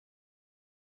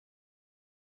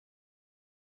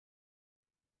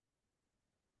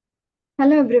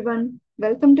Hello everyone,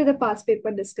 welcome to the past paper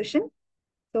discussion.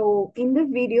 So in this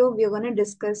video, we are going to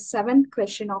discuss seventh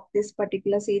question of this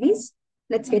particular series.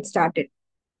 Let's get started.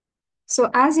 So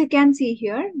as you can see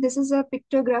here, this is a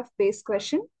pictograph based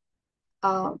question.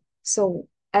 Uh, so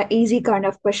a easy kind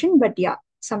of question, but yeah,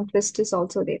 some twist is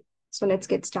also there. So let's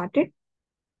get started.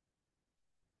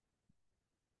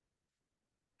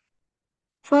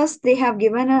 First, they have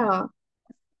given a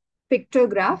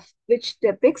pictograph which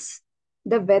depicts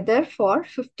the weather for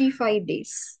 55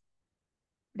 days.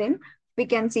 Then we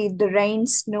can see the rain,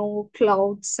 snow,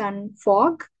 cloud, sun,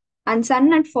 fog, and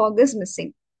sun and fog is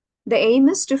missing. The aim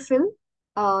is to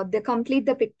complete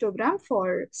the pictogram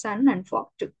for sun and fog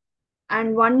too.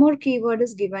 And one more keyword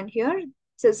is given here.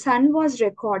 So sun was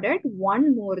recorded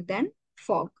one more than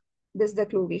fog. This is the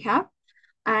clue we have.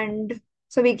 And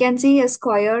so we can see a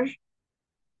square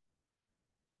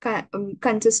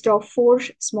consists of four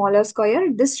smaller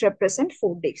square. This represent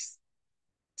 4 days.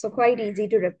 So quite easy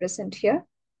to represent here.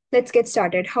 Let's get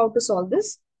started. How to solve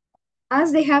this?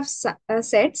 As they have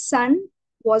said, sun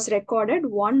was recorded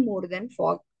one more than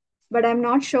fog, but I'm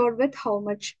not sure with how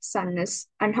much sun is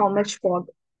and how much fog.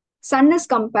 Sun is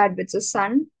compared with, so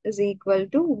sun is equal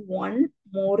to one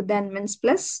more than means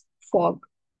plus fog.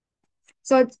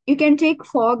 So you can take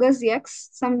fog as x,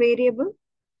 some variable,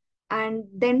 and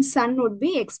then sun would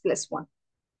be x plus one,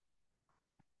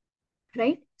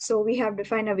 right? So we have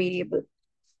defined a variable.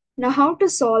 Now, how to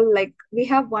solve? Like we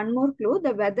have one more clue.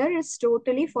 The weather is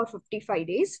totally for 55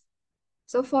 days.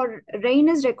 So for rain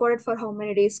is recorded for how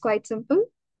many days? Quite simple.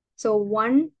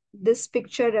 So this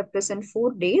picture represents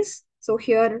 4 days. So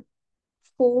here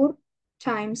 4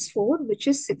 times 4, which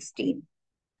is 16.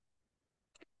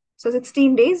 So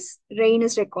 16 days rain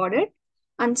is recorded.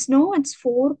 And snow, it's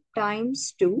 4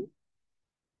 times 2,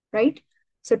 right?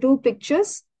 So two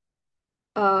pictures,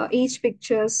 each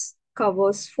pictures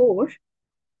covers 4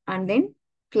 and then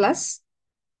plus,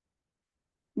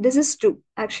 this is 2.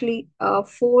 Actually,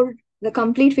 4, the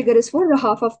complete figure is 4, the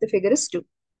half of the figure is 2.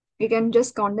 You can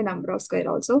just count the number of square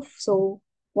also. So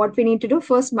what we need to do,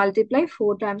 first multiply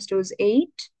 4 times 2 is 8.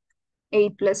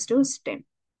 8 plus 2 is 10.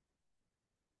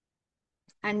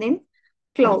 And then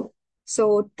cloud.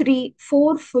 So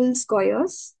 4 full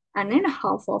squares and then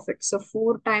half of it. So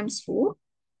 4 times 4.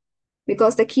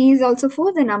 Because the key is also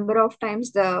 4, the number of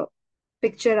times the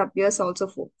picture appears also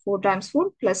 4. 4 times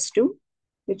 4 plus 2,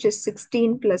 which is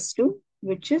 16 plus 2,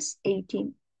 which is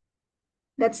 18.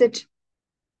 That's it.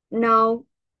 Now,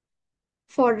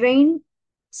 for rain,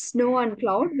 snow, and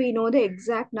cloud, we know the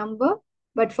exact number,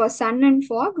 but for sun and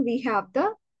fog, we have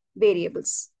the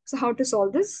variables. So how to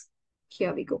solve this?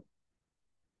 Here we go.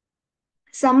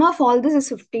 Sum of all this is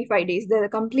 55 days. The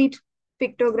complete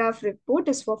pictograph report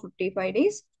is for 55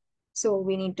 days. So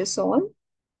we need to solve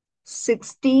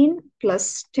 16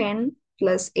 plus 10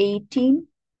 plus 18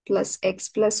 plus x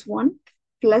plus 1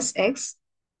 plus x.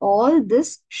 All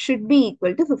this should be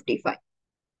equal to 55,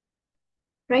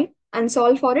 right? And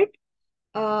solve for it.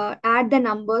 Add the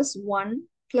numbers. 1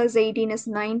 plus 18 is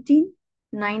 19.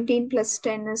 19 plus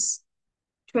 10 is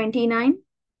 29.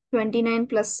 29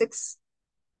 plus 6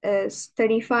 is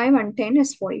 35 and 10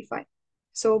 is 45.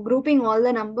 So grouping all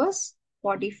the numbers,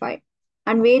 45.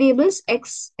 And variables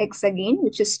x again,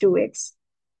 which is 2x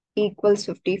equals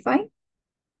 55.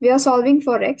 We are solving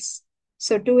for x.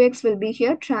 So 2x will be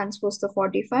here, transpose the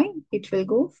 45. It will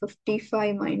go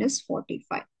 55 minus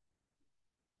 45.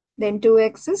 Then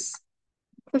 2x is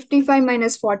 55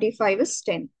 minus 45 is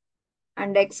 10.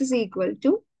 And x is equal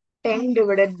to 10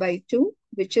 divided by 2,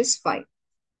 which is 5.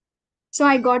 So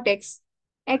I got x.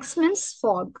 X means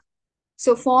fog.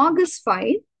 So fog is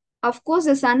 5. Of course,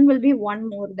 the sun will be 1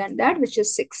 more than that, which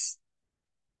is 6.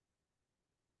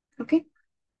 Okay.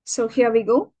 So here we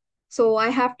go. So I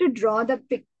have to draw the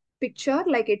picture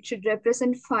like it should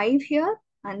represent 5 here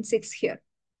and 6 here.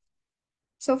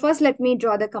 So first let me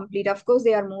draw the complete. Of course,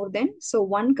 they are more than. So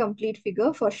one complete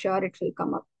figure for sure it will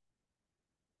come up.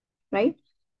 Right?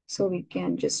 So we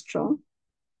can just draw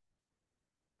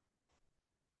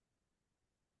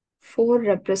 4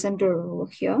 represented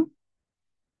over here.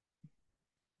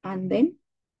 And then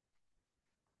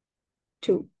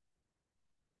 2.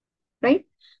 Right?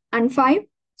 And 5.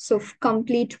 So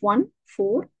complete 1,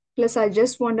 4. Plus I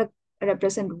just want to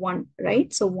represent 1.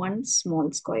 Right? So 1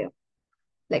 small square.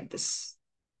 Like this.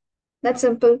 That's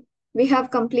simple. We have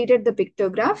completed the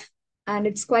pictograph. And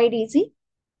it's quite easy.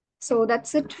 So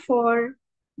that's it for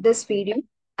this video.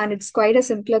 And it's quite a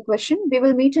simpler question. We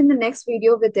will meet in the next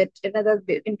video with another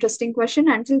interesting question.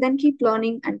 Until then, keep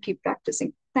learning and keep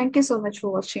practicing. Thank you so much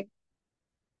for watching.